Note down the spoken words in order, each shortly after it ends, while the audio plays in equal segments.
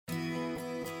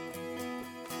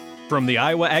From the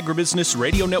Iowa Agribusiness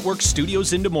Radio Network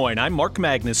studios in Des Moines, I'm Mark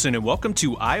Magnuson, and welcome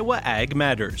to Iowa Ag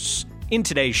Matters. In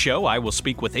today's show, I will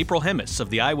speak with April Hemmes of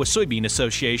the Iowa Soybean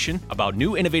Association about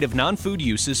new innovative non-food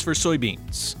uses for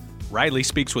soybeans. Riley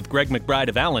speaks with Greg McBride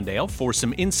of Allendale for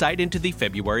some insight into the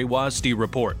February WASDE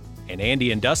report. And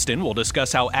Andy and Dustin will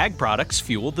discuss how ag products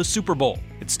fuel the Super Bowl.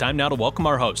 It's time now to welcome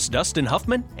our hosts, Dustin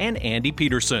Huffman and Andy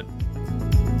Peterson.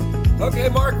 Okay,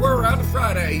 Mark, we're around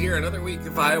Friday here. Another week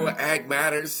of Iowa Ag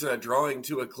Matters drawing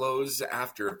to a close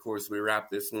after, of course, we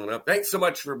wrap this one up. Thanks so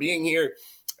much for being here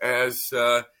as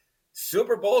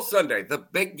Super Bowl Sunday, the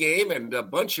big game, and a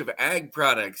bunch of ag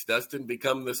products, Dustin,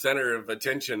 become the center of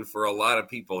attention for a lot of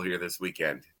people here this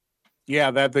weekend.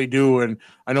 Yeah, that they do. And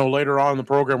I know later on in the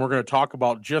program, we're going to talk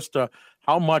about just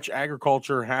how much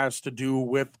agriculture has to do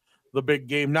with the big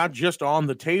game, not just on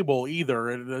the table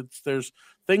either. There's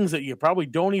things that you probably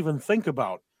don't even think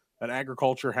about that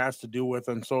agriculture has to do with.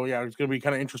 And so, yeah, it's going to be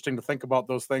kind of interesting to think about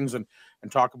those things and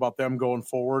talk about them going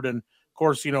forward. And of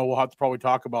course, you know, we'll have to probably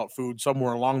talk about food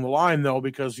somewhere along the line, though,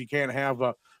 because you can't have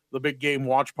the big game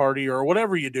watch party or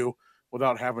whatever you do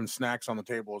without having snacks on the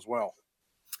table as well.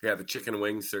 Yeah, the chicken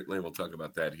wings, certainly. We'll talk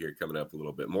about that here coming up a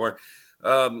little bit more.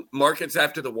 Markets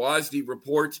after the WASDE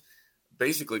report,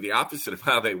 basically the opposite of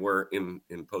how they were in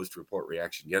post-report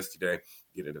reaction yesterday.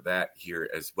 Get into that here,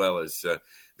 as well as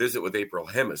visit with April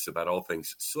Hemmes about all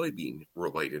things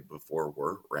soybean-related before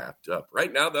we're wrapped up.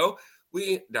 Right now, though,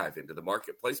 we dive into the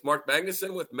marketplace. Mark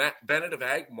Magnuson with Matt Bennett of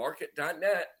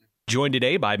agmarket.net. Joined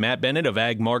today by Matt Bennett of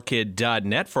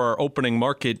agmarket.net for our opening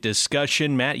market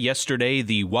discussion. Matt, yesterday,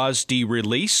 the WASDE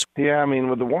release. Yeah, I mean,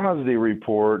 with the WASDE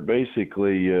report,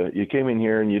 basically, you came in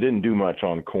here and you didn't do much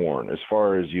on corn as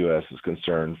far as U.S. is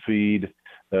concerned. Seed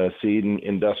and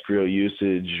industrial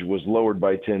usage was lowered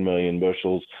by 10 million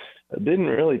bushels. Didn't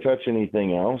really touch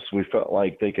anything else. We felt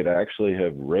like they could actually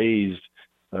have raised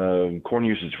corn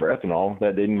usage for ethanol.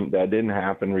 That didn't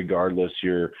happen. Regardless,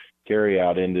 your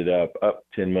carryout ended up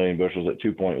 10 million bushels at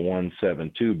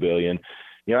 2.172 billion.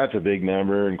 You know, that's a big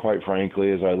number. And quite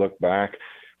frankly, as I look back,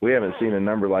 we haven't seen a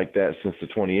number like that since the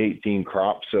 2018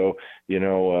 crop. So, you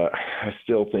know, I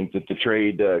still think that the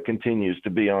trade continues to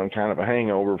be on kind of a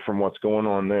hangover from what's going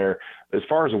on there. As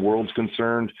far as the world's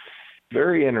concerned,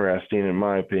 very interesting, in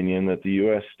my opinion, that the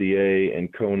USDA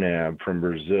and CONAB from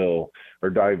Brazil are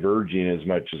diverging as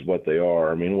much as what they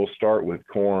are. I mean, we'll start with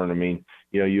corn. I mean,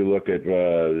 you know, you look at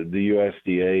the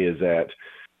USDA is at,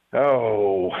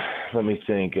 let me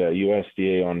think,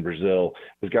 USDA on Brazil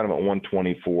has got them at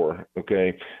 124,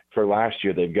 okay? For last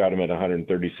year, they've got them at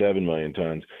 137 million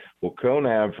tons. Well,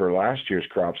 CONAB for last year's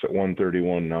crop's at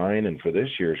 131.9, and for this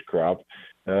year's crop,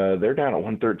 they're down at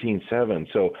 113.7.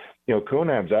 So, you know,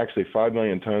 CONAB's actually 5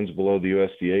 million tons below the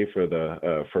USDA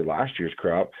for last year's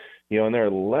crop. You know, and they're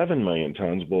 11 million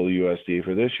tons below the USDA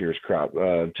for this year's crop,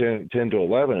 10 to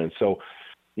 11. And so,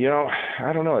 you know,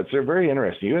 I don't know. It's very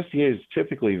interesting. USDA is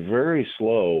typically very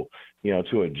slow, you know,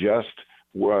 to adjust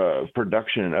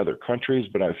production in other countries.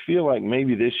 But I feel like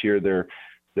maybe this year there's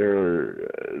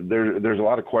a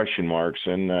lot of question marks,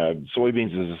 and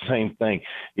soybeans is the same thing.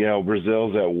 You know,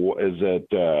 Brazil's at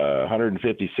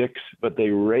 156, but they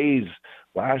raised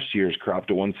last year's crop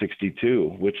to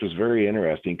 162, which was very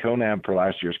interesting. CONAB for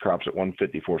last year's crop's at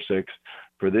 154.6.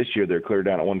 For this year, they're cleared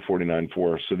down at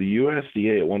 149.4. So the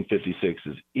USDA at 156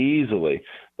 is easily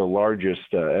the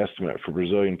largest estimate for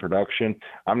Brazilian production.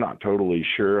 I'm not totally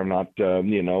sure. I'm not,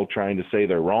 trying to say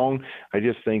they're wrong. I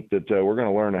just think that we're going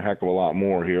to learn a heck of a lot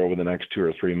more here over the next 2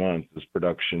 or 3 months as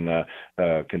production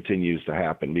continues to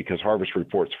happen, because harvest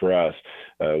reports for us,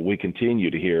 we continue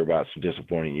to hear about some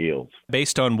disappointing yields.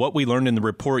 Based on what we learned in the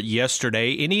report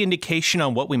yesterday, any indication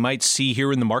on what we might see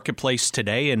here in the marketplace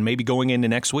today and maybe going into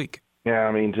next week? Yeah,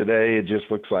 I mean, today it just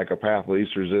looks like a path of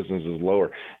least resistance is lower.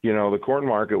 You know, the corn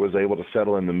market was able to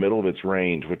settle in the middle of its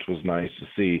range, which was nice to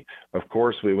see. Of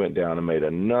course, we went down and made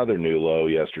another new low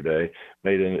yesterday.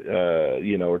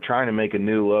 We're trying to make a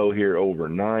new low here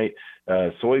overnight.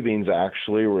 Soybeans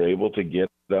actually were able to get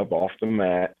up off the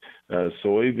mat.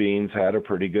 Soybeans had a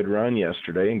pretty good run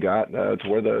yesterday and got to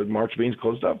where the March beans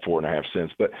closed up 4.5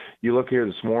 cents. But you look here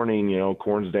this morning, you know,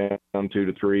 corn's down 2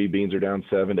 to 3, beans are down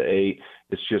 7 to 8.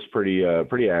 It's just pretty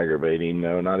aggravating.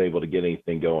 Not able to get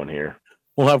anything going here.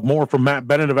 We'll have more from Matt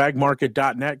Bennett of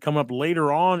agmarket.net come up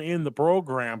later on in the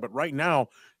program. But right now,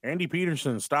 Andy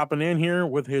Peterson stopping in here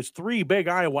with his 3 big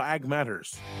Iowa Ag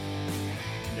Matters.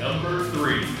 Number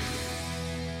 3.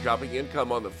 Dropping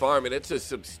income on the farm, and it's a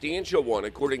substantial one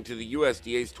according to the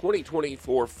USDA's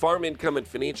 2024 Farm Income and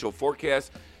Financial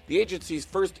Forecast, the agency's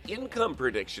first income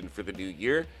prediction for the new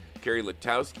year. Carrie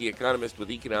Litowski, economist with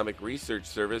Economic Research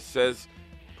Service, says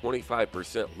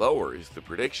 25% lower is the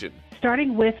prediction.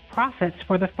 Starting with profits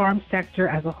for the farm sector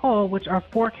as a whole, which are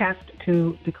forecast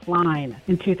to decline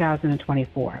in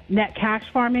 2024. Net cash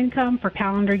farm income for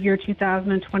calendar year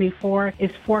 2024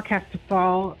 is forecast to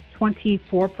fall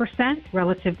 24%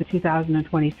 relative to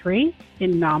 2023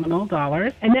 in nominal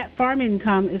dollars, and net farm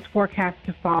income is forecast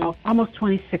to fall almost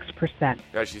 26%.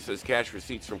 Now, she says cash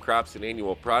receipts from crops and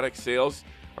annual product sales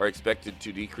are expected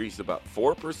to decrease about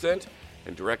 4%,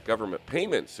 and direct government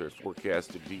payments are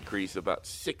forecast to decrease about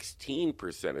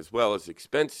 16%, as well as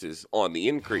expenses on the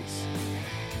increase.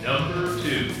 Number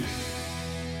 2.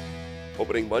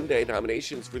 Opening Monday,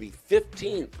 nominations for the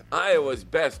 15th Iowa's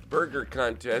Best Burger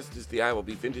Contest as the Iowa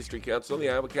Beef Industry Council and the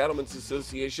Iowa Cattlemen's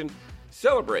Association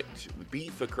celebrate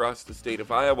beef across the state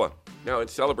of Iowa. Now, in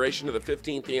celebration of the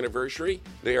 15th anniversary,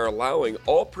 they are allowing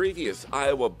all previous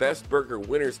Iowa Best Burger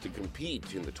winners to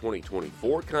compete in the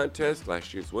 2024 contest.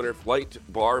 Last year's winner, Flight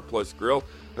Bar Plus Grill,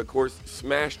 of course,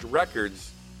 smashed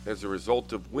records as a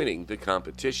result of winning the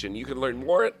competition. You can learn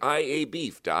more at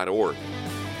iabeef.org.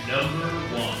 Number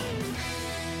 1.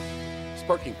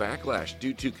 Sparking backlash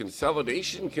due to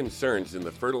consolidation concerns in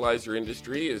the fertilizer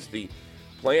industry is the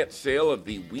plant sale of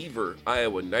the Weaver,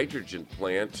 Iowa nitrogen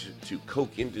plant to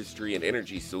Koch Industry and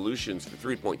Energy Solutions for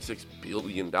 $3.6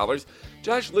 billion.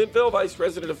 Josh Linville, Vice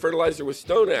President of Fertilizer with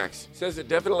StoneX, says it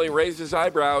definitely raises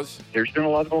eyebrows. There's been a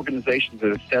lot of organizations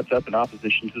that have stepped up in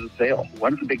opposition to the sale.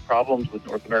 One of the big problems with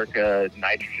North America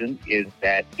nitrogen is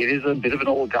that it is a bit of an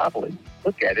oligopoly.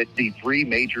 Look at it, the three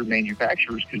major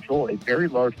manufacturers control a very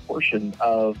large portion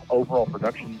of overall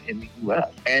production in the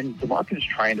U.S. And the market is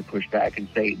trying to push back and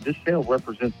say this sale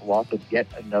represents the loss of yet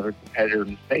another competitor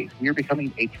in the space. We are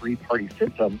becoming a three-party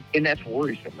system, and that's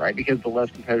worrisome, right? Because the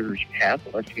less competitors you have, the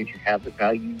less chance you have the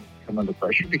value come under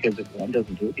pressure, because if one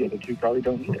doesn't do it, the other two probably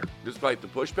don't either. Despite the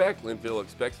pushback, Linville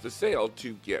expects the sale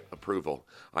to get approval.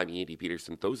 I'm Andy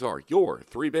Peterson. Those are your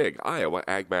three big Iowa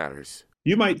Ag Matters.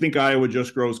 You might think Iowa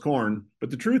just grows corn, but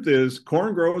the truth is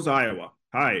corn grows Iowa.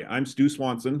 Hi, I'm Stu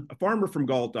Swanson, a farmer from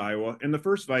Galt, Iowa, and the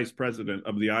first vice president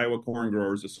of the Iowa Corn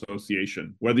Growers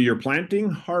Association. Whether you're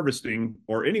planting, harvesting,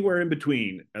 or anywhere in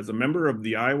between, as a member of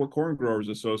the Iowa Corn Growers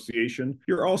Association,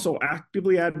 you're also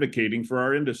actively advocating for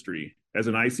our industry. As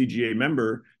an ICGA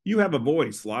member, you have a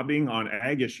voice lobbying on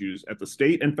ag issues at the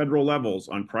state and federal levels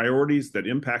on priorities that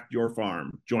impact your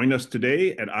farm. Join us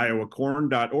today at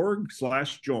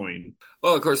iowacorn.org/join.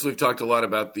 Well, of course, we've talked a lot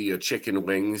about the chicken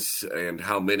wings and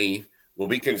how many will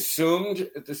be consumed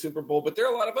at the Super Bowl, but there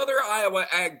are a lot of other Iowa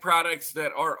ag products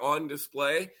that are on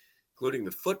display, including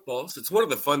the footballs. It's one of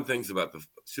the fun things about the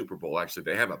Super Bowl, actually.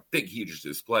 They have a big, huge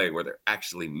display where they're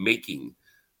actually making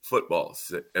footballs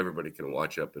that everybody can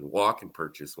watch up and walk and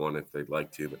purchase one if they'd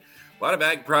like to. But a lot of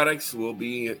ag products will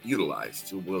be utilized,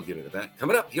 so we'll get into that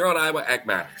coming up here on Iowa Ag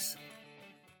Matters.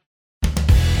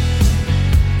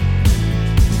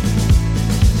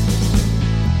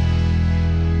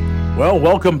 Well,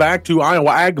 welcome back to Iowa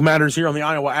Ag Matters here on the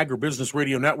Iowa Agribusiness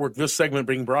Radio Network. This segment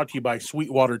being brought to you by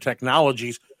Sweetwater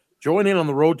Technologies. Join in on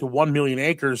the road to 1 million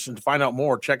acres, and to find out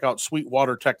more, check out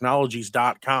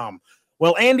sweetwatertechnologies.com.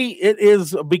 Well, Andy, it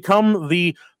is become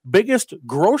the biggest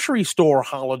grocery store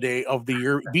holiday of the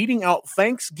year, beating out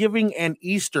Thanksgiving and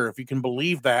Easter, if you can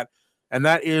believe that. And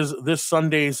that is this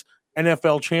Sunday's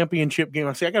NFL championship game.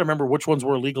 I got to remember which ones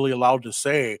we're legally allowed to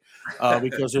say,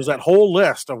 because there's that whole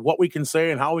list of what we can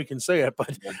say and how we can say it.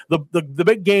 But the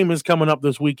big game is coming up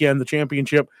this weekend, the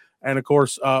championship. And, of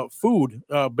course, food,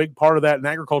 a big part of that, and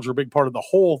agriculture, a big part of the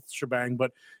whole shebang. But,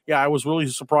 yeah, I was really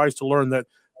surprised to learn that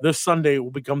this Sunday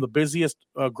will become the busiest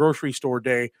grocery store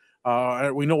day.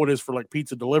 We know it is for like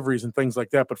pizza deliveries and things like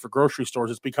that, but for grocery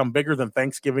stores, it's become bigger than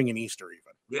Thanksgiving and Easter even.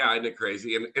 Yeah, isn't it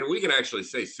crazy? And we can actually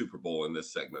say Super Bowl in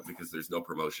this segment because there's no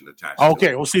promotion attached.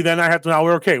 Okay, well, see, then I have to, now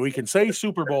we're okay. We can say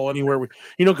Super Bowl anywhere we,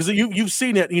 because you've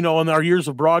seen it, in our years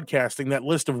of broadcasting, that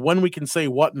list of when we can say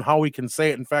what and how we can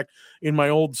say it. In fact, in my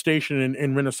old station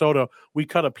in Minnesota, we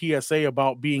cut a PSA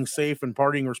about being safe and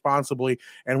partying responsibly,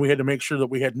 and we had to make sure that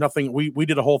we had nothing. We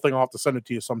did a whole thing. I'll have to send it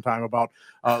to you sometime about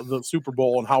the Super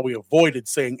Bowl and how we avoided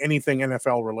saying anything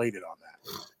NFL related on that.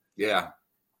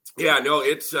 Yeah, no,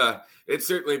 it's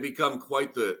certainly become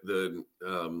quite the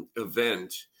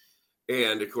event,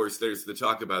 and of course, there's the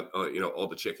talk about all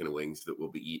the chicken wings that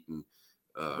will be eaten.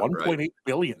 1.8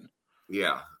 billion.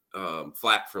 Yeah,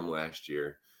 flat from last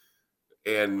year,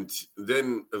 and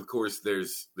then of course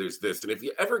there's this. And if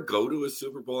you ever go to a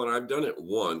Super Bowl, and I've done it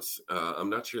once, I'm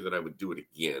not sure that I would do it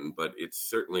again, but it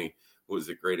certainly was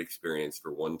a great experience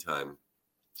for one time.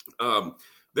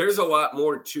 There's a lot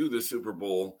more to the Super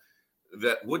Bowl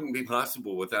that wouldn't be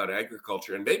possible without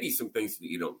agriculture, and maybe some things that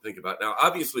you don't think about. Now,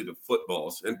 obviously the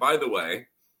footballs, and by the way,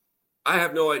 I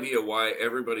have no idea why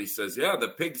everybody says, yeah, the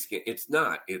pigskin. It's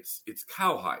not. It's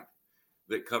cowhide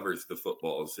that covers the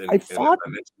footballs. And I thought, I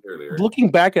mentioned earlier,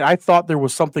 looking back I thought there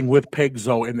was something with pigs,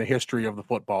 though, in the history of the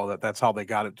football, that's how they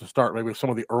got it to start, maybe some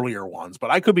of the earlier ones,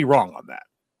 but I could be wrong on that.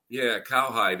 Yeah,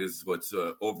 cowhide is what's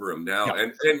over them now. Yeah.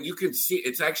 And you can see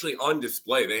it's actually on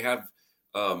display. They have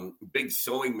big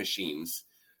sewing machines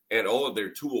and all of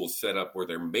their tools set up where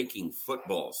they're making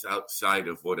footballs outside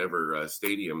of whatever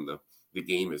stadium the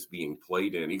game is being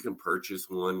played in. You can purchase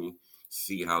one,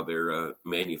 see how they're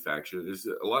manufactured. There's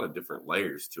a lot of different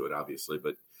layers to it, obviously,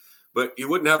 but you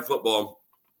wouldn't have football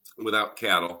without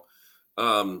cattle.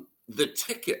 The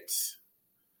tickets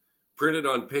printed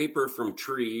on paper from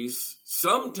trees.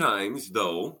 Sometimes,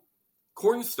 though,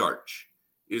 cornstarch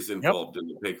is involved in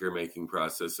the paper making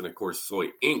process, and of course, soy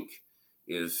ink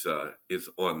is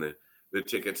on the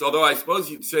tickets. Although I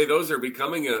suppose you'd say those are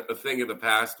becoming a thing of the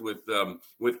past with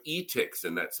e-ticks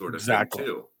and that sort of thing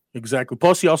too. Exactly.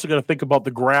 Plus, you also got to think about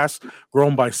the grass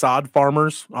grown by sod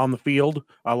farmers on the field.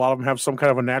 A lot of them have some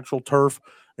kind of a natural turf,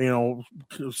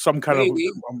 some kind of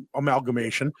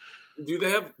amalgamation. Do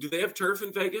they have turf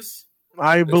in Vegas?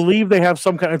 I believe they have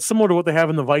some kind. It's similar to what they have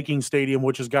in the Viking Stadium,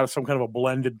 which has got some kind of a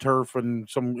blended turf and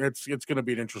some. It's going to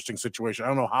be an interesting situation. I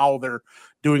don't know how they're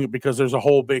doing it because there's a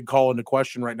whole big call into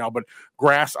question right now. But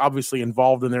grass obviously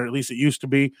involved in there. At least it used to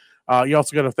be. You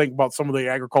also got to think about some of the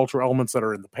agricultural elements that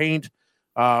are in the paint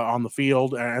on the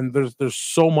field, and there's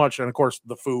so much, and of course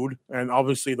the food, and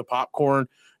obviously the popcorn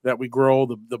that we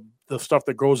grow, the stuff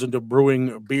that goes into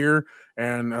brewing beer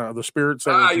and the spirits.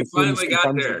 You finally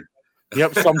got there.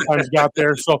 Yep, sometimes got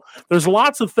there. So there's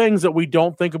lots of things that we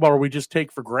don't think about or we just take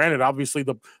for granted. Obviously,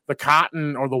 the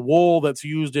cotton or the wool that's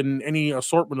used in any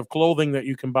assortment of clothing that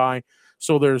you can buy.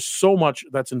 So there's so much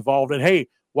that's involved. And hey,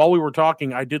 while we were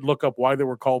talking, I did look up why they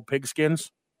were called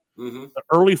pigskins. Mm-hmm. The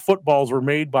early footballs were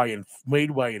made by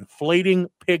inflating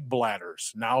pig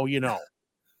bladders. Now you know.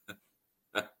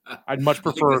 I'd much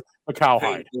prefer a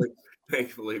cowhide.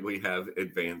 Thankfully, we have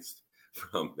advanced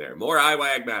from there. More Iowa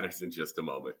Ag Matters in just a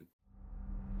moment.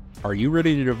 Are you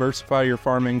ready to diversify your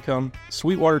farm income?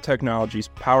 Sweetwater Technologies,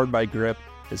 powered by GRIP,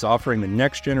 is offering the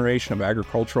next generation of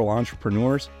agricultural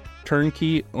entrepreneurs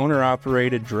turnkey,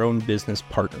 owner-operated drone business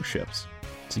partnerships.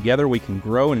 Together, we can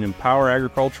grow and empower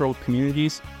agricultural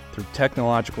communities through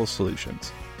technological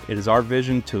solutions. It is our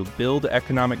vision to build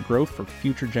economic growth for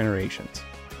future generations.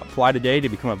 Apply today to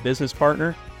become a business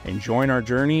partner and join our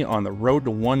journey on the road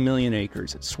to 1 million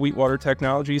acres at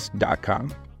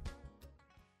sweetwatertechnologies.com.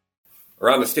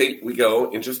 Around the state we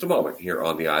go in just a moment here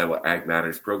on the Iowa Ag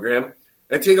Matters program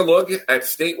and take a look at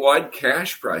statewide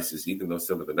cash prices, even though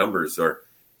some of the numbers are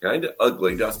kind of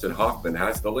ugly. Dustin Hoffman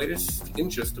has the latest in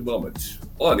just a moment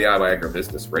on the Iowa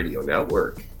Agribusiness Radio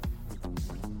Network.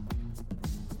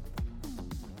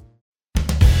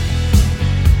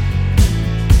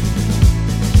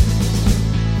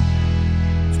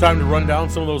 Time to run down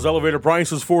some of those elevator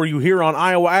prices for you here on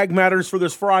Iowa Ag Matters for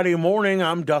this Friday morning.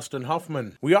 I'm Dustin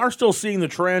Huffman. We are still seeing the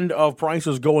trend of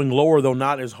prices going lower, though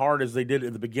not as hard as they did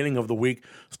at the beginning of the week.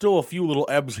 Still a few little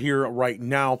ebbs here right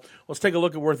now. Let's take a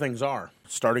look at where things are.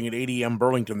 Starting at ADM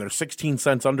Burlington, they're 16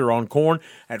 cents under on corn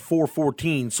at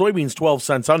 $4.14. Soybeans 12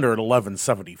 cents under at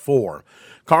 $11.74.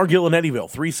 Cargill and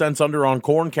Eddyville, 3 cents under on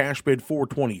corn, cash bid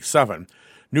 $4.27.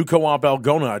 New Co-op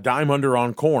Algona, a dime under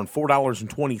on corn,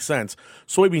 $4.20.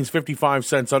 Soybeans 55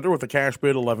 cents under with a cash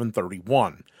bid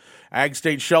 $11.31. Ag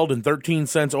State Sheldon, 13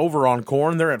 cents over on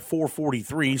corn. They're at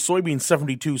 $4.43. Soybeans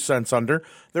 72 cents under.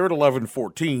 They're at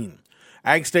 $11.14.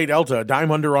 Ag State Elta, a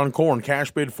dime under on corn,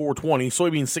 cash bid $4.20.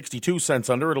 Soybeans 62 cents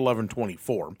under at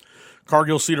 $11.24.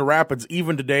 Cargill Cedar Rapids,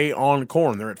 even today on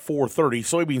corn. They're at $4.30.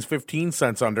 Soybeans 15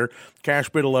 cents under, cash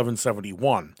bid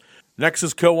 $11.71.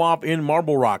 Nexus Co-op in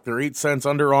Marble Rock, they're 8 cents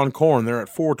under on corn. They're at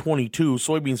 $4.22.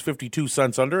 Soybeans 52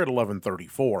 cents under at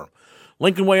 $11.34.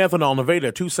 Lincoln Way Ethanol,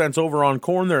 Nevada, 2 cents over on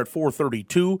corn. They're at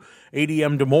 $4.32.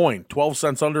 ADM Des Moines, 12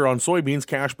 cents under on soybeans,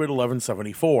 cash bid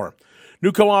 $11.74.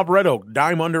 New Co-op Red Oak,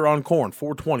 dime under on corn,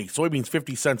 $4.20. Soybeans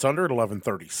 50 cents under at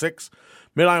 $11.36.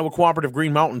 Mid-Iowa Cooperative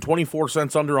Green Mountain, 24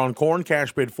 cents under on corn,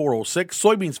 cash bid $4.06.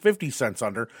 Soybeans 50 cents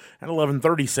under at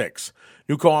 $11.36.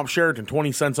 New Co-op Sheraton,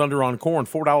 20 cents under on corn,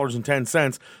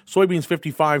 $4.10. Soybeans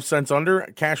 55 cents under,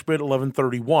 cash bid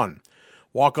 $11.31.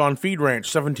 Walk-On Feed Ranch,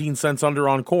 17 cents under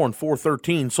on corn,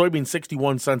 $4.13. Soybeans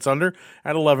 61 cents under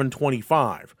at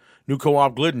 $11.25. New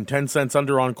Co-op Glidden, 10 cents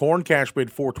under on corn, cash bid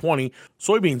 $4.20.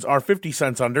 Soybeans are 50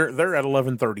 cents under, they're at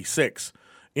 $11.36.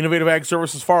 Innovative Ag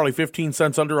Services Farley, 15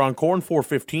 cents under on corn,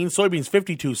 $4.15. Soybeans,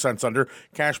 52 cents under.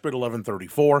 Cash bid,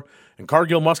 $11.34. And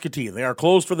Cargill Muscatine, they are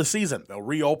closed for the season. They'll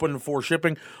reopen for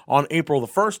shipping on April the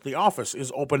 1st. The office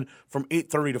is open from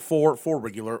 8:30 to 4 for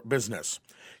regular business.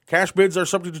 Cash bids are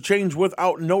subject to change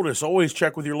without notice. Always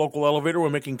check with your local elevator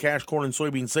when making cash corn and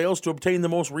soybean sales to obtain the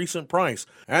most recent price.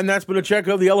 And that's been a check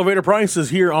of the elevator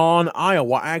prices here on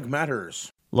Iowa Ag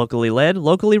Matters. Locally led,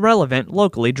 locally relevant,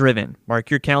 locally driven. Mark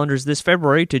your calendars this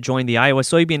February to join the Iowa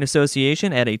Soybean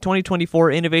Association at a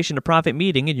 2024 Innovation to Profit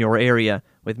meeting in your area.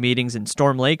 With meetings in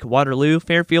Storm Lake, Waterloo,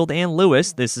 Fairfield, and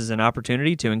Lewis, this is an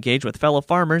opportunity to engage with fellow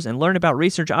farmers and learn about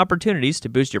research opportunities to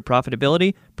boost your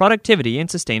profitability, productivity, and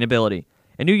sustainability.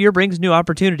 A new year brings new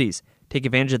opportunities. Take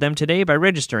advantage of them today by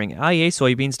registering at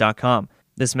iasoybeans.com.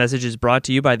 This message is brought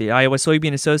to you by the Iowa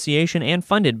Soybean Association and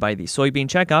funded by the Soybean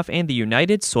Checkoff and the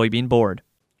United Soybean Board.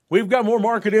 We've got more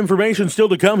market information still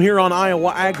to come here on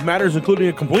Iowa Ag Matters, including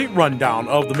a complete rundown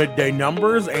of the midday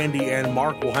numbers. Andy and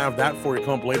Mark will have that for you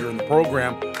come up later in the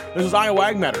program. This is Iowa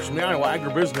Ag Matters from the Iowa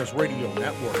Agribusiness Radio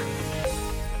Network.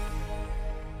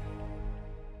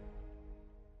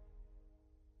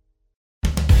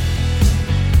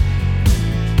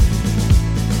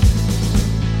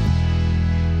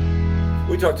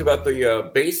 We talked about the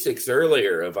basics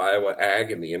earlier of Iowa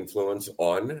Ag and the influence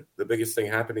on the biggest thing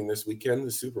happening this weekend,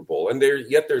 the Super Bowl. And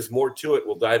there's more to it.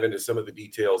 We'll dive into some of the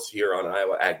details here on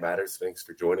Iowa Ag Matters. Thanks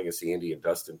for joining us, Andy and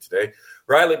Dustin, today.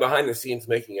 Riley behind the scenes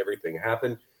making everything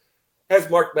happen. Has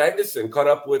Mark Magnuson caught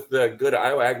up with the good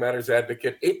Iowa Ag Matters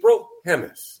advocate, April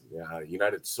Hemis,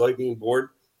 United Soybean Board,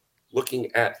 looking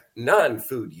at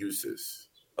non-food uses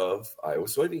of Iowa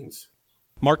soybeans.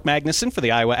 Mark Magnuson for the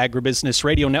Iowa Agribusiness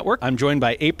Radio Network. I'm joined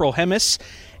by April Hemis,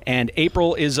 and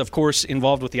April is, of course,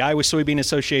 involved with the Iowa Soybean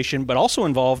Association, but also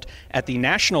involved at the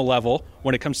national level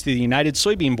when it comes to the United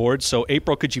Soybean Board. So,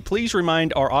 April, could you please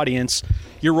remind our audience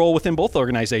your role within both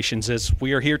organizations as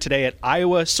we are here today at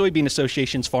Iowa Soybean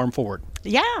Association's Farm Forward?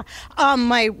 Yeah.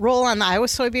 My role on the Iowa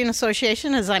Soybean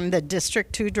Association is I'm the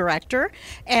District 2 Director,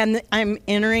 and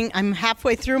I'm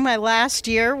halfway through my last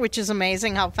year, which is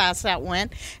amazing how fast that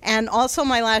went, and also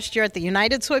my last year at the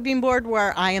United Soybean Board,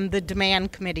 where I am the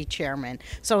Demand Committee Chairman,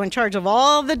 so in charge of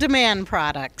all the demand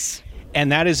products. And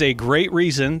that is a great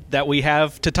reason that we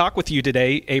have to talk with you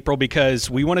today, April, because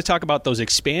we want to talk about those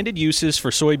expanded uses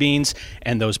for soybeans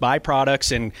and those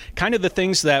byproducts and kind of the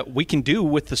things that we can do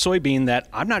with the soybean that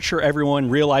I'm not sure everyone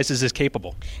realizes is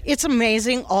capable. It's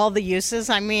amazing, all the uses.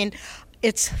 I mean,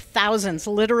 it's thousands,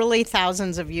 literally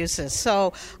thousands of uses.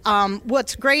 So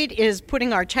what's great is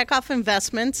putting our checkoff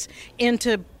investments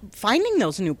into finding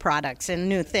those new products and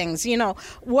new things. You know,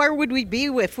 where would we be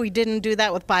if we didn't do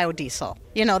that with biodiesel?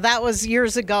 You know, that was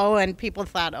years ago, and people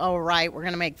thought, oh, right, we're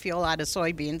going to make fuel out of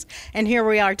soybeans. And here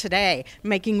we are today,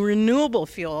 making renewable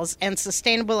fuels and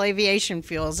sustainable aviation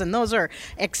fuels. And those are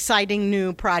exciting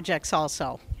new projects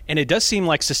also. And it does seem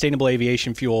like sustainable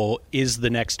aviation fuel is the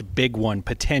next big one,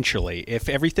 potentially. If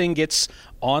everything gets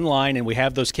online and we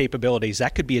have those capabilities,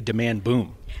 that could be a demand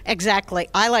boom. Exactly.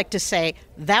 I like to say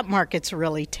that market's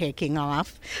really taking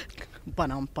off.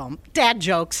 Dad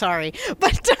joke, sorry.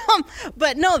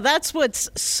 But no, that's what's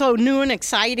so new and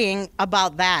exciting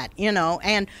about that, you know.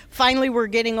 And finally, we're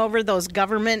getting over those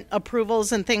government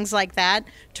approvals and things like that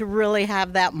to really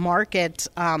have that market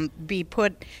be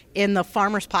put in the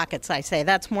farmers' pockets, I say.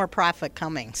 That's more profit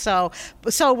coming. So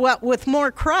what with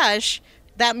more crush,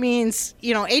 that means,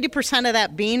 you know, 80% of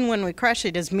that bean when we crush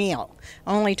it is meal.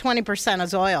 Only 20%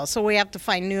 is oil. So we have to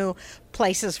find new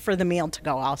places for the meal to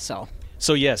go also.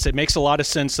 So yes, it makes a lot of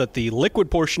sense that the liquid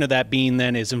portion of that bean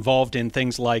then is involved in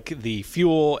things like the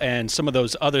fuel and some of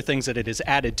those other things that it is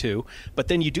added to. But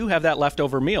then you do have that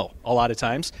leftover meal a lot of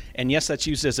times. And yes, that's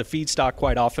used as a feedstock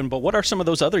quite often. But what are some of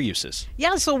those other uses?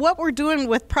 Yeah, so what we're doing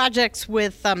with projects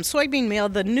with soybean meal,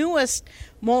 the newest,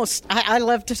 most I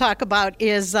love to talk about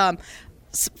is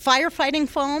firefighting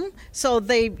foam. So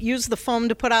they use the foam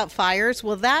to put out fires.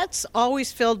 Well, that's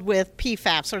always filled with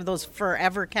PFAS, or those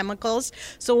forever chemicals.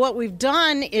 So what we've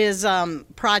done is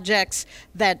projects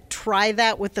that try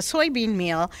that with the soybean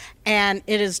meal, and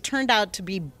it has turned out to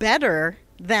be better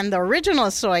than the original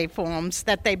soy foams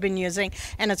that they've been using.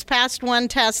 And it's passed one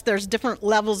test. There's different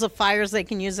levels of fires they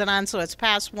can use it on. So it's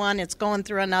passed one, it's going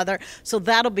through another. So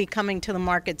that'll be coming to the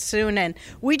market soon. And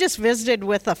we just visited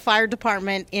with a fire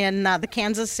department in the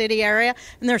Kansas City area,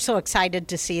 and they're so excited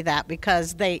to see that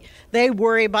because they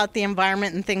worry about the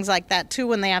environment and things like that too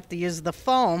when they have to use the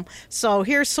foam. So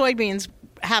here's soybeans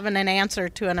having an answer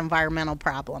to an environmental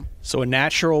problem. So a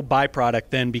natural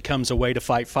byproduct then becomes a way to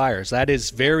fight fires. That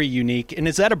is very unique. And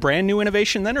is that a brand new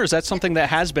innovation then, or is that something that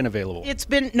has been available? It's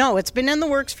been in the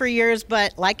works for years,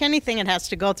 but like anything, it has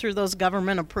to go through those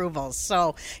government approvals.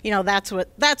 So, that's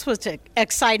what's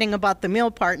exciting about the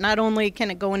meal part. Not only can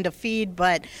it go into feed,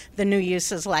 but the new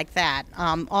uses like that.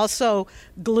 Also,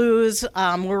 glues.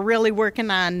 We're really working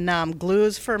on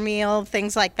glues for meal,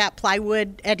 things like that,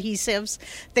 plywood adhesives,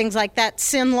 things like that.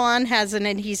 Sinlon has an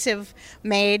adhesive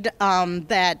made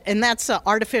that's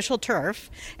artificial turf,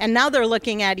 and now they're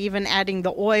looking at even adding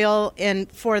the oil in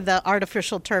for the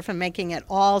artificial turf and making it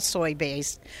all soy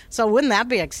based. So wouldn't that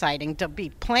be exciting to be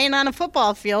playing on a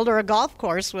football field or a golf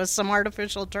course with some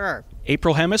artificial turf?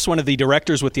 April Hemis, one of the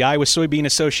directors with the Iowa Soybean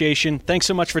Association, thanks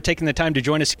so much for taking the time to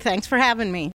join us. Thanks for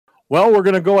having me. Well, we're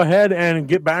going to go ahead and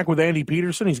get back with Andy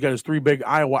Peterson. He's got his 3 big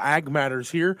Iowa Ag Matters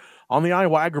here on the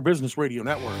Iowa Agribusiness Radio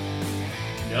Network.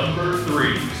 Number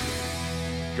 3.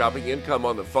 Dropping income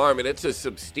on the farm, and it's a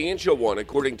substantial one.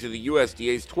 According to the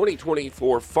USDA's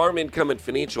 2024 Farm Income and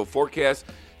Financial Forecast,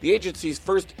 the agency's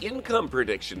first income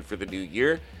prediction for the new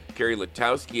year, Carrie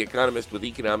Letowski, economist with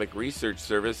Economic Research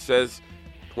Service, says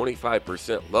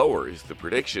 25% lower is the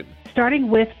prediction. Starting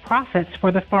with profits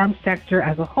for the farm sector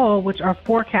as a whole, which are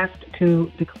forecast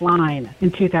to decline in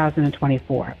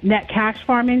 2024. Net cash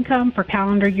farm income for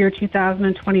calendar year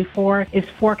 2024 is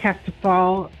forecast to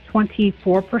fall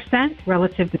 24%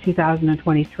 relative to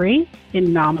 2023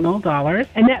 in nominal dollars,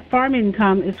 and net farm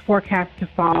income is forecast to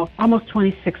fall almost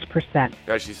 26%.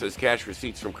 Now, she says cash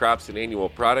receipts from crops and annual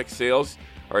product sales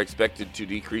are expected to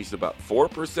decrease about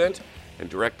 4%, and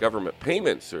direct government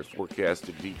payments are forecast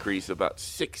to decrease about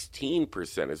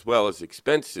 16%, as well as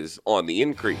expenses on the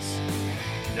increase.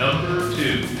 Number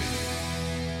 2.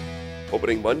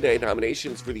 Opening Monday,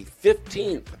 nominations for the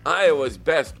 15th Iowa's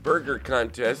Best Burger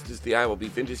Contest as the Iowa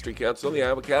Beef Industry Council and the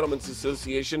Iowa Cattlemen's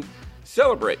Association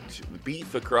celebrate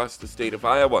beef across the state of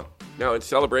Iowa. Now, in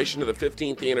celebration of the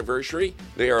 15th anniversary,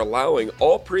 they are allowing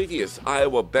all previous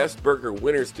Iowa Best Burger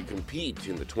winners to compete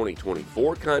in the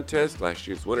 2024 contest. Last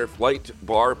year's winner, Flight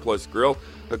Bar Plus Grill,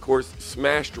 of course,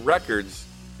 smashed records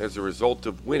as a result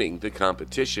of winning the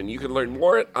competition. You can learn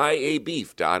more at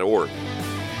iabeef.org.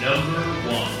 Number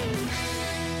 1.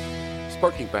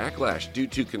 Sparking backlash due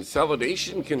to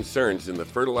consolidation concerns in the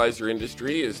fertilizer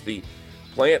industry is the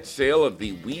plant sale of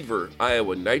the Weaver,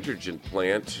 Iowa nitrogen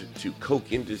plant to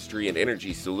Koch Industry and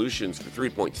Energy Solutions for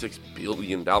 $3.6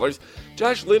 billion.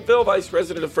 Josh Linville, Vice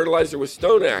President of Fertilizer with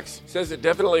StoneX, says it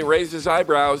definitely raises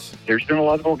eyebrows. There's been a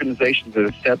lot of organizations that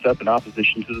have stepped up in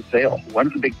opposition to the sale. One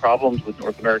of the big problems with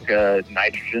North America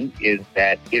nitrogen is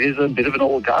that it is a bit of an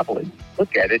oligopoly.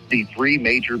 Look at it, the 3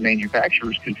 major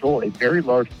manufacturers control a very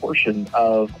large portion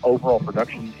of overall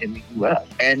production in the U.S.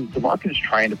 And the market is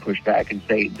trying to push back and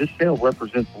say this sale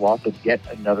represents the loss of yet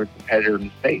another competitor in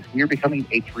the space. We are becoming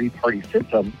a 3-party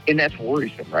system, and that's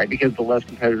worrisome, right? Because the less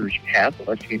competitors you have, the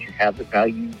less chance you have that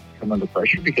value come under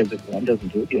pressure, because if one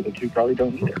doesn't do it, the other 2 probably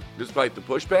don't either. Despite the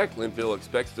pushback, Linville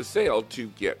expects the sale to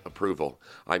get approval.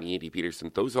 I'm Andy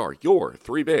Peterson. Those are your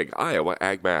 3 big Iowa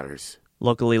Ag Matters.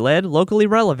 Locally led, locally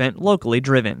relevant, locally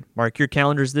driven. Mark your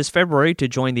calendars this February to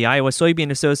join the Iowa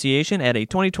Soybean Association at a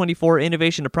 2024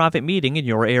 Innovation to Profit meeting in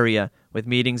your area. With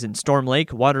meetings in Storm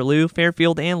Lake, Waterloo,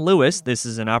 Fairfield, and Lewis, this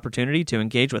is an opportunity to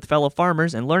engage with fellow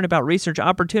farmers and learn about research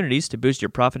opportunities to boost your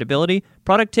profitability,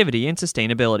 productivity, and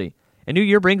sustainability. A new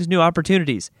year brings new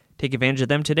opportunities. Take advantage of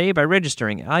them today by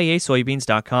registering at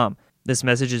iasoybeans.com. This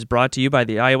message is brought to you by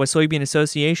the Iowa Soybean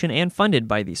Association and funded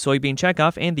by the Soybean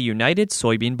Checkoff and the United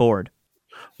Soybean Board.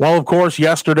 Well, of course,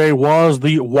 yesterday was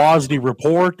the WASDE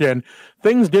report, and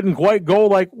things didn't quite go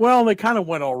they kind of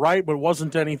went all right, but it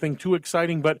wasn't anything too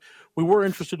exciting. But we were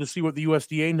interested to see what the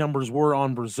USDA numbers were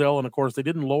on Brazil, and of course, they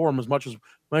didn't lower them as much as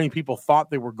many people thought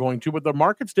they were going to, but the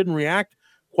markets didn't react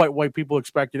quite what people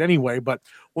expected anyway. But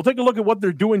we'll take a look at what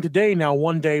they're doing today now,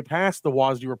 one day past the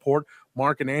WASDE report.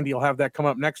 Mark and Andy will have that come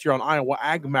up next year on Iowa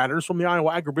Ag Matters from the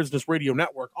Iowa Agribusiness Radio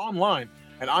Network, online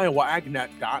at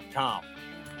iowaagnet.com.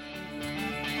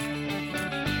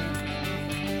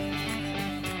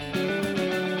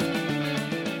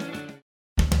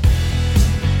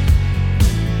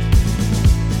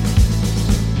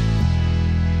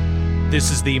 This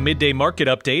is the Midday Market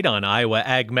Update on Iowa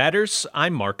Ag Matters.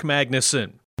 I'm Mark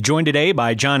Magnuson. Joined today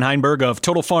by John Heinberg of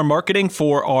Total Farm Marketing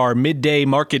for our midday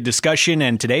market discussion,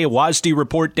 and today, WASDE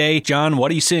report day. John,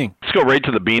 what are you seeing? let's go right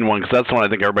to the bean one, because that's the one I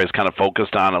think everybody's kind of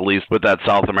focused on, at least with that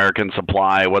South American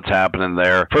supply, what's happening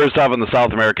there. First off, in the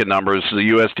South American numbers, the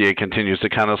USDA continues to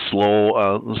kind of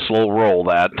slow roll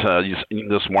that.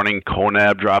 This morning,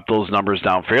 CONAB dropped those numbers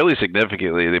down fairly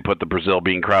significantly. They put the Brazil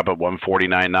bean crop at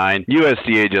 149.9.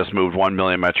 USDA just moved 1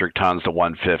 million metric tons to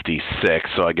 156.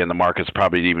 So again, the market's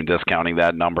probably even discounting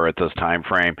that number at this time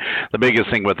frame. The biggest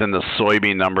thing within the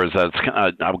soybean numbers that's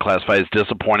I would classify as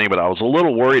disappointing, but I was a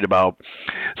little worried about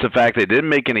is the fact they didn't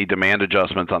make any demand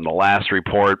adjustments on the last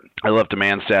report. I left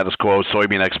demand status quo.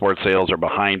 Soybean export sales are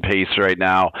behind pace right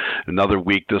now. Another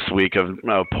week this week of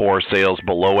poor sales,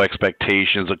 below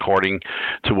expectations according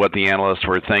to what the analysts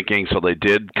were thinking. So they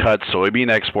did cut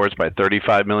soybean exports by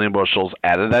 35 million bushels,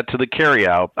 added that to the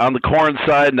carryout. On the corn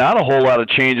side, not a whole lot of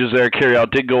changes there.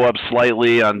 Carryout did go up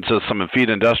slightly onto some feed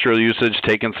industrial usage,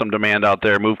 taking some demand out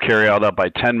there, moved carryout up by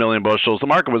 10 million bushels. The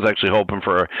market was actually hoping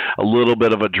for a little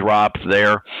bit of a drop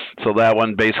there. So that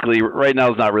one basically right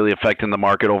now is not really affecting the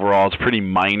market overall. It's pretty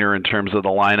minor in terms of the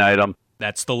line item.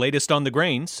 That's the latest on the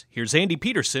grains. Here's Andy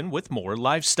Peterson with more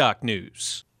livestock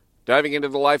news. Diving into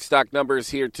the livestock numbers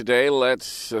here today,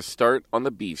 let's start on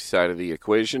the beef side of the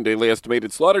equation. Daily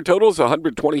estimated slaughter totals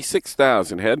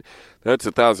 126,000 head. That's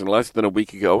 1,000 less than a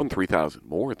week ago and 3,000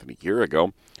 more than a year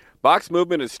ago. Box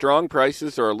movement is strong.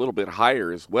 Prices are a little bit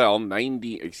higher as well.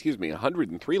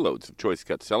 103 loads of choice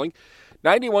cut selling.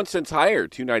 91 cents higher,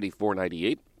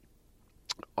 $294.98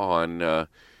 on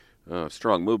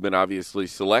strong movement. Obviously,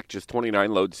 select just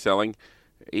 29 loads selling.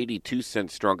 82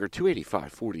 cents stronger,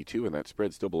 $285.42, and that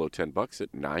spread still below $10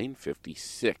 at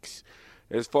 $9.56.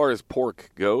 As far as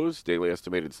pork goes, daily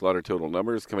estimated slaughter total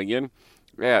numbers coming in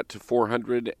at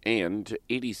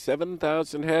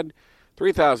 487,000 head,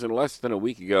 3,000 less than a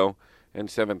week ago, and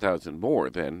 7,000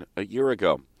 more than a year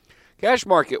ago. Cash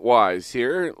market-wise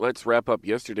here, let's wrap up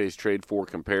yesterday's trade for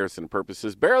comparison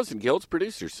purposes. Barrows and Gilts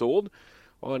producers sold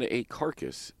on a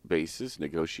carcass basis,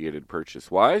 negotiated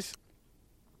purchase-wise.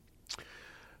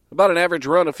 About an average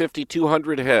run of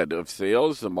 5,200 head of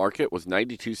sales. The market was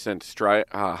 92 cents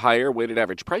higher. Weighted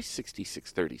average price,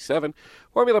 $66.37.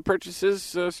 Formula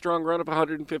purchases, a strong run of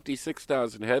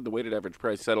 156,000 head. The weighted average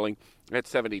price settling at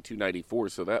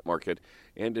 $72.94. So that market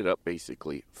ended up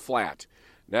basically flat.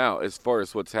 Now, as far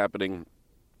as what's happening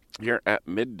here at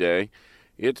midday,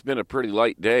 it's been a pretty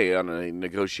light day on a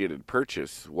negotiated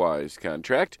purchase-wise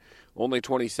contract. Only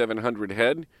 2,700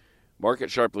 head.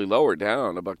 Market sharply lower,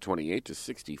 down $1.28 to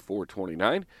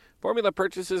 $64.29. Formula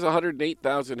purchases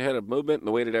 108,000 head of movement, and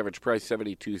the weighted average price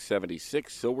 $72.76,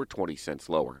 so we're 20 cents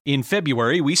lower. In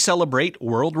February, we celebrate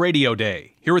World Radio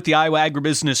Day. Here at the Iowa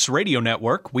Agribusiness Radio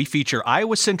Network, we feature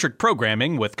Iowa-centric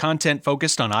programming with content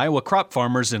focused on Iowa crop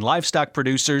farmers and livestock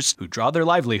producers who draw their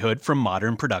livelihood from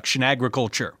modern production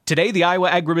agriculture. Today, the Iowa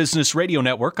Agribusiness Radio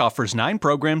Network offers 9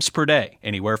 programs per day,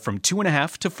 anywhere from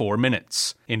 2.5 to 4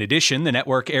 minutes. In addition, the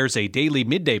network airs a daily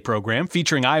midday program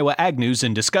featuring Iowa ag news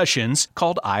and discussions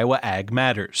called Iowa Ag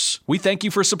Matters. We thank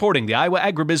you for supporting the Iowa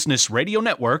Agribusiness Radio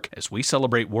Network as we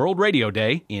celebrate World Radio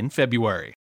Day in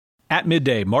February. At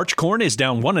midday, March corn is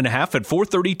down 1.5 at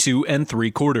 432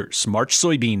 3/4. March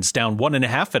soybeans down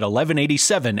 1.5 at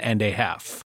 1187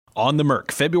 1/2. On the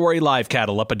Merc, February live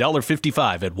cattle up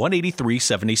 $1.55 at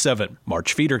 183.77.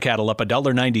 March feeder cattle up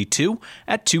 $1.92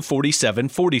 at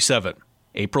 247.47.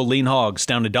 April lean hogs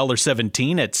down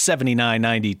 $1.17 at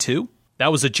 79.92.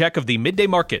 That was a check of the midday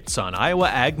markets on Iowa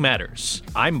Ag Matters.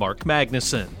 I'm Mark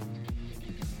Magnuson.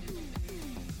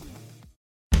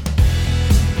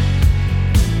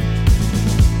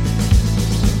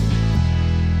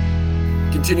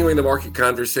 Continuing the market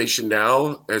conversation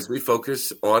now as we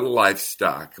focus on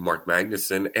livestock. Mark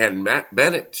Magnuson and Matt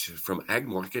Bennett from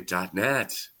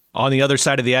agmarket.net. On the other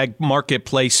side of the ag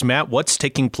marketplace, Matt, what's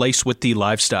taking place with the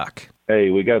livestock? Hey,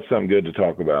 we got something good to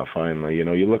talk about finally. You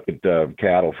know, you look at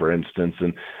cattle, for instance,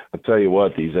 and I'll tell you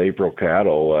what, these April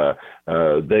cattle,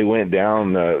 they went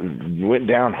down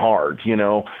hard,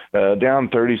 down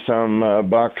 30-some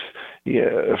bucks.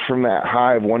 Yeah, from that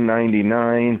high of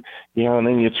 199, and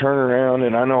then you turn around,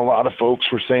 and I know a lot of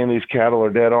folks were saying these cattle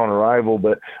are dead on arrival,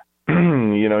 but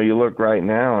you look right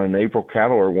now, and April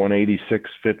cattle are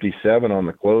 186.57 on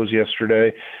the close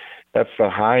yesterday. That's the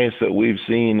highest that we've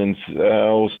seen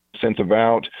since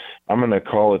about, I'm going to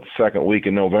call it the second week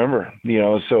in November.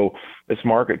 So this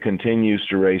market continues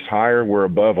to race higher. We're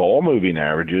above all moving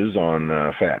averages on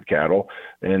fat cattle.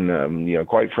 And,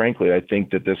 quite frankly, I think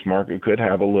that this market could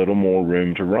have a little more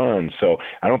room to run. So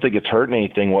I don't think it's hurting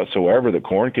anything whatsoever. The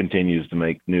corn continues to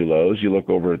make new lows. You look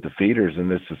over at the feeders,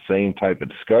 and it's the same type of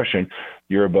discussion.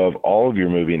 You're above all of your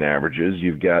moving averages.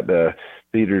 You've got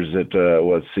Feeders at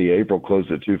April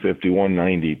closed at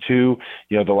 251.92.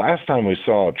 The last time we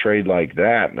saw a trade like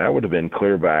that would have been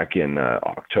clear back in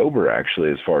October,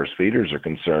 actually, as far as feeders are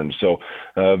concerned. So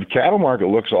the cattle market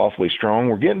looks awfully strong.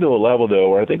 We're getting to a level, though,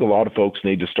 where I think a lot of folks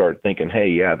need to start thinking, hey,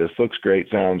 yeah, this looks great,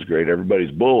 sounds great,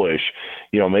 everybody's bullish.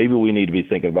 Maybe we need to be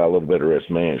thinking about a little bit of risk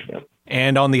management.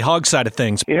 And on the hog side of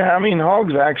things? Yeah,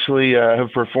 hogs actually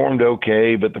have performed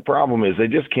okay, but the problem is they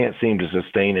just can't seem to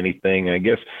sustain anything. I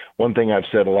guess one thing I've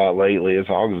said a lot lately is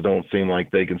hogs don't seem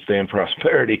like they can stand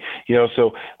prosperity.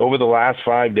 So over the last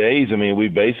 5 days, we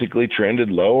basically trended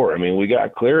lower. We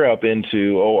got clear up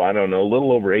into, a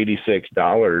little over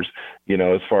 $86,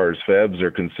 as far as Febs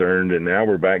are concerned, and now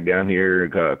we're back down here,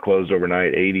 closed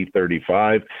overnight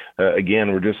 80.35.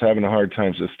 Again, we're just having a hard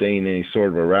time sustaining any sort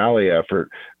of a rally effort.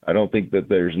 I don't think that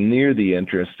there's near the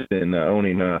interest in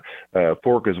owning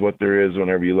pork as what there is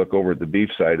whenever you look over at the beef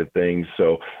side of things.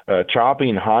 So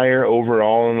chopping higher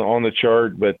overall on the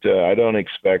chart, but I don't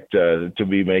expect to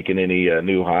be making any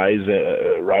new highs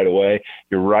right away.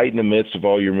 You're right in the midst of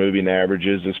all your moving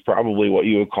averages. It's probably what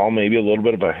you would call maybe a little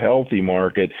bit of a healthy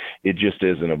market. It just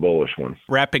isn't a bullish one.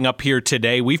 Wrapping up here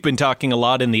today, we've been talking a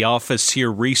lot in the office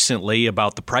here recently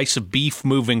about the price of beef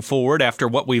moving forward after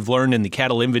what we've learned in the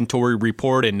cattle inventory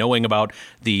report and knowing about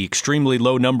the extremely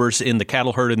low numbers in the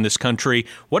cattle herd in this country.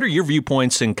 What are your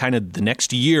viewpoints in kind of the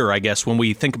next year, I guess, when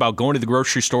we think about going to the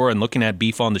grocery store and looking at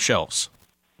beef on the shelves?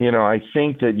 I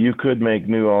think that you could make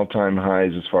new all-time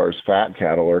highs as far as fat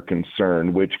cattle are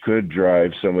concerned, which could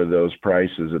drive some of those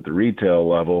prices at the retail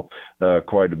level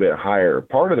quite a bit higher.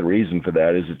 Part of the reason for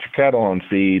that is that your cattle on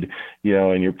feed,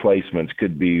 and your placements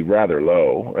could be rather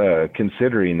low,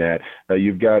 considering that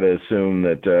you've got to assume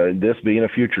that this being a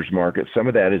futures market, some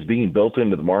of that is being built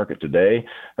into the market today,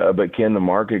 but can the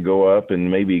market go up and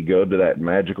maybe go to that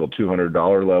magical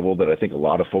 $200 level that I think a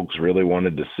lot of folks really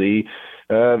wanted to see?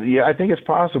 Yeah, I think it's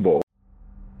possible.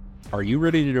 Are you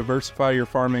ready to diversify your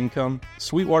farm income?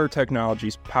 Sweetwater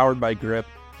Technologies, powered by GRIP,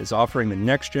 is offering the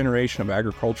next generation of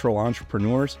agricultural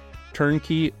entrepreneurs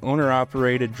turnkey,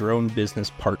 owner-operated drone business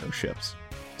partnerships.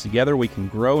 Together, we can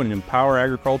grow and empower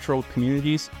agricultural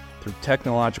communities through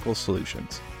technological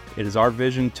solutions. It is our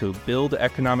vision to build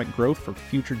economic growth for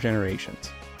future generations.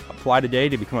 Apply today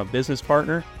to become a business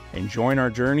partner and join our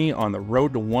journey on the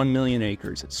road to 1 million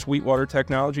acres at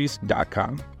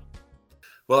sweetwatertechnologies.com.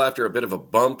 Well, after a bit of a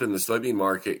bump in the soybean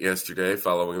market yesterday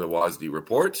following the WASDE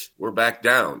report, we're back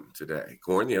down today.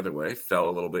 Corn the other way, fell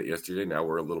a little bit yesterday. Now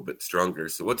we're a little bit stronger.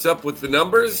 So what's up with the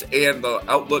numbers and the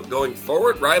outlook going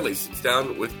forward? Riley sits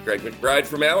down with Greg McBride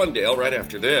from Allendale right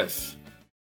after this.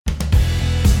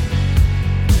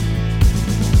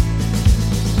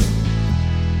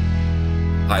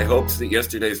 High hopes that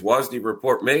yesterday's WASDE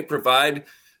report may provide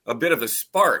a bit of a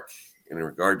spark in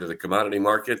regard to the commodity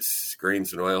markets,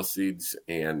 grains and oilseeds,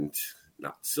 and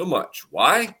not so much.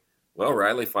 Why? Well,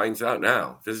 Riley finds out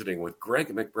now, visiting with Greg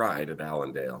McBride at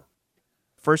Allendale.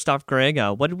 First off, Greg,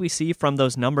 what did we see from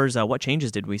those numbers? What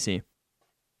changes did we see?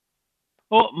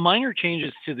 Well, minor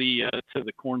changes to the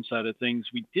corn side of things.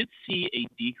 We did see a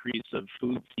decrease of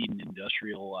food, feed, and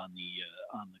industrial on the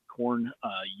corn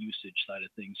usage side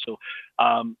of things. So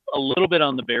a little bit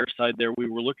on the bear side there. We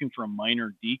were looking for a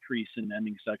minor decrease in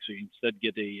ending stocks. So instead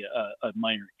get a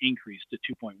minor increase to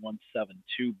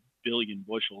 2.172 billion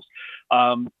bushels.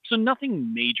 So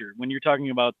nothing major when you're talking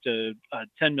about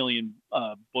 10 million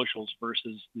bushels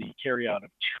versus the carryout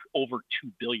of over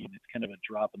 2 billion. It's kind of a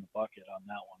drop in the bucket on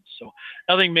that one. So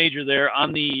nothing major there.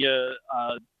 On the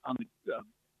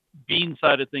bean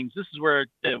side of things, this is where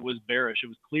it was bearish. It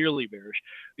was clearly bearish.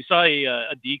 We saw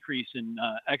a decrease in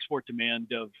export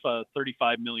demand of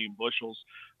 35 million bushels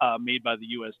made by the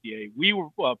USDA. We were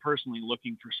personally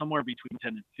looking for somewhere between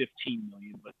 10 and 15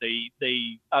 million, but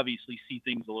they obviously see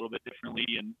things a little bit differently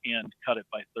and cut it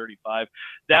by 35.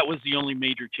 That was the only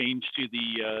major change to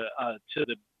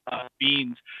the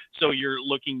beans. So you're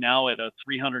looking now at a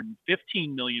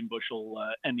 315 million bushel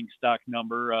ending stock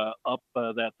number, up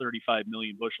that 35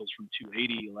 million bushels from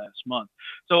 280 last month.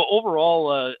 So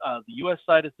overall, the U.S.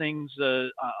 side of things,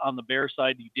 on the bear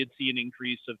side, you did see an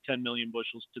increase of 10 million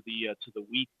bushels to the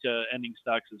wheat ending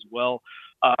stocks as well.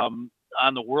 On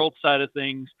the world side of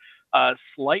things,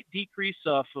 slight decrease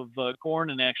off of corn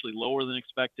and actually lower than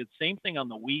expected. Same thing on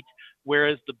the wheat,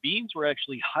 whereas the beans were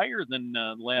actually higher than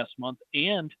last month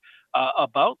and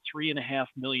about 3.5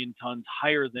 million tons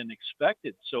higher than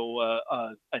expected. So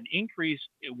an increase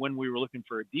when we were looking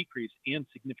for a decrease and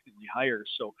significantly higher.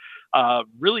 So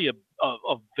really a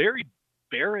very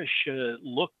bearish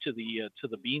look to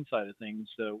the bean side of things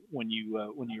when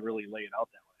you really lay it out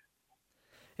that way.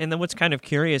 And then what's kind of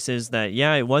curious is that,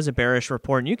 it was a bearish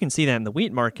report, and you can see that in the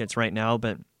wheat markets right now,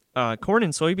 but corn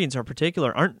and soybeans in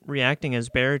particular aren't reacting as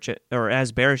bearish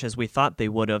as we thought they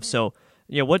would have. So,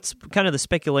 what's kind of the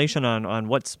speculation on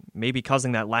what's maybe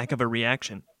causing that lack of a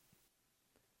reaction?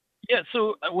 Yeah,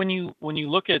 so when you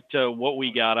look at what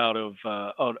we got out of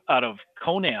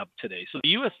CONAB today, so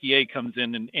the USDA comes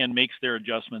in and makes their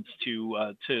adjustments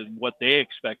to what they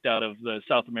expect out of the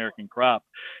South American crop,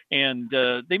 and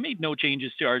they made no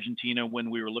changes to Argentina when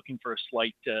we were looking for a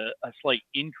slight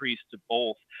increase to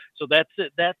both. So that's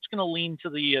going to lean to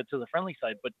the friendly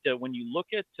side. But when you look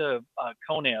at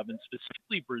CONAB and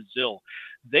specifically Brazil,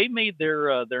 they made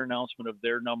their announcement of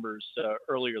their numbers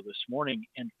earlier this morning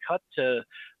and cut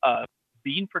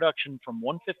bean production from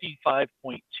 155.2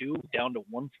 down to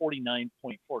 149.4,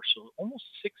 so almost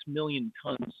 6 million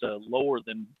tons lower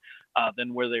than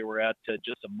where they were at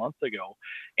just a month ago.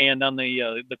 And on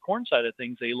the corn side of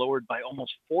things, they lowered by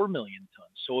almost 4 million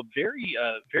tons. So a very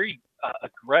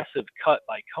aggressive cut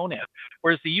by CONAB.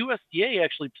 Whereas the USDA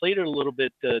actually played it a little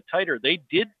bit tighter. They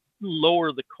did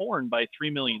lower the corn by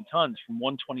 3 million tons from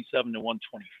 127 to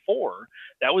 124.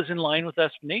 That was in line with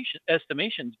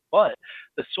estimations, but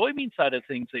the soybean side of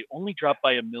things, they only dropped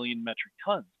by 1 million metric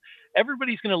tons.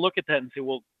 Everybody's going to look at that and say,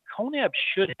 well, CONAB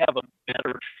should have a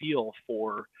better feel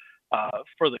for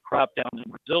the crop down in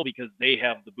Brazil because they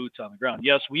have the boots on the ground.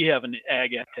 Yes, we have an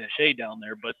ag attaché down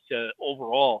there, but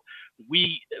overall,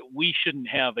 we shouldn't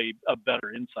have a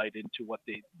better insight into what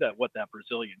that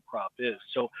Brazilian crop is.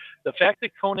 So the fact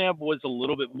that CONAB was a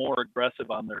little bit more aggressive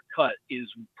on their cut is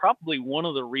probably one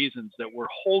of the reasons that we're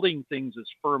holding things as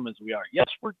firm as we are. Yes,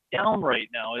 we're down right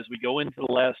now as we go into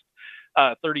the last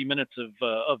 30 minutes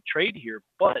of trade here,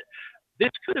 but this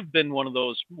could have been one of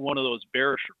those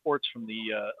bearish reports from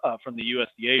the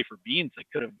USDA for beans that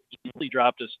could have easily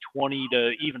dropped us 20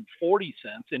 to even 40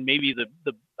 cents, and maybe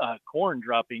the corn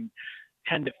dropping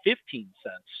 10 to 15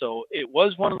 cents. So it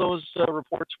was one of those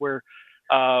reports where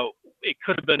it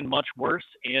could have been much worse,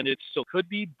 and it still could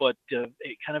be, but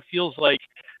it kind of feels like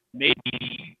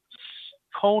maybe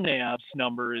CONAB's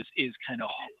number is kind of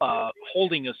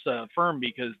holding us firm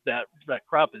because that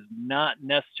crop is not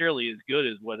necessarily as good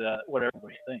as what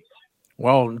everybody thinks.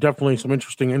 Well, definitely some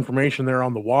interesting information there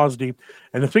on the WASDE.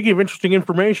 And speaking of interesting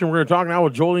information, we're going to talk now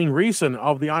with Jolene Reeson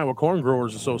of the Iowa Corn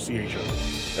Growers Association.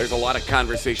 There's a lot of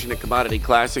conversation at Commodity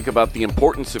Classic about the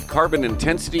importance of carbon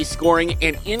intensity scoring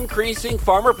and increasing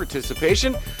farmer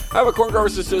participation. Iowa Corn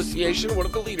Growers Association, one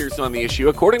of the leaders on the issue,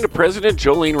 according to President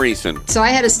Jolene Reeson. So I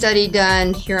had a study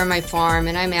done here on my farm,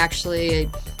 and I'm actually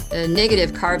a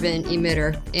negative carbon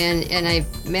emitter, and I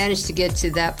managed to get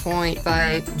to that point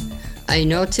by I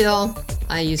no-till,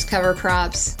 I use cover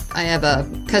crops, I have a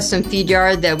custom feed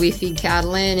yard that we feed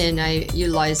cattle in, and I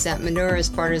utilize that manure as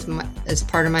part of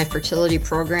my fertility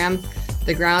program.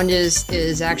 The ground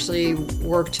is actually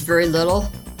worked very little.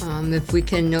 If we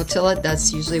can no-till it,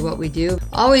 that's usually what we do.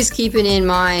 Always keeping in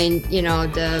mind,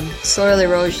 the soil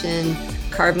erosion,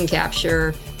 carbon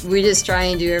capture. We just try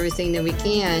and do everything that we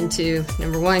can to,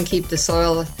 number one, keep the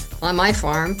soil on my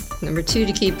farm. Number two,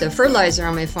 to keep the fertilizer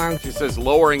on my farm. She says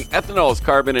lowering ethanol's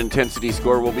carbon intensity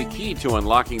score will be key to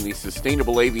unlocking the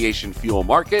sustainable aviation fuel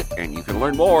market, and you can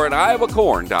learn more at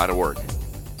iowacorn.org.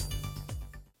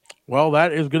 Well,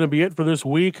 that is going to be it for this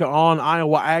week on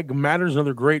Iowa Ag Matters.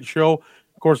 Another great show.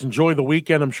 Of course, enjoy the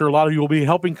weekend. I'm sure a lot of you will be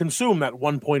helping consume that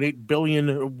 $1.8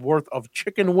 billion worth of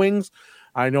chicken wings.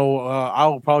 I know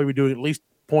I'll probably be doing at least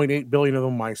 0.8 billion of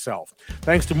them myself.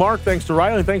 Thanks to Mark, thanks to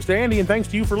Riley, thanks to Andy, and thanks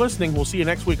to you for listening. We'll see you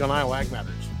next week on Iowa Ag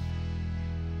Matters.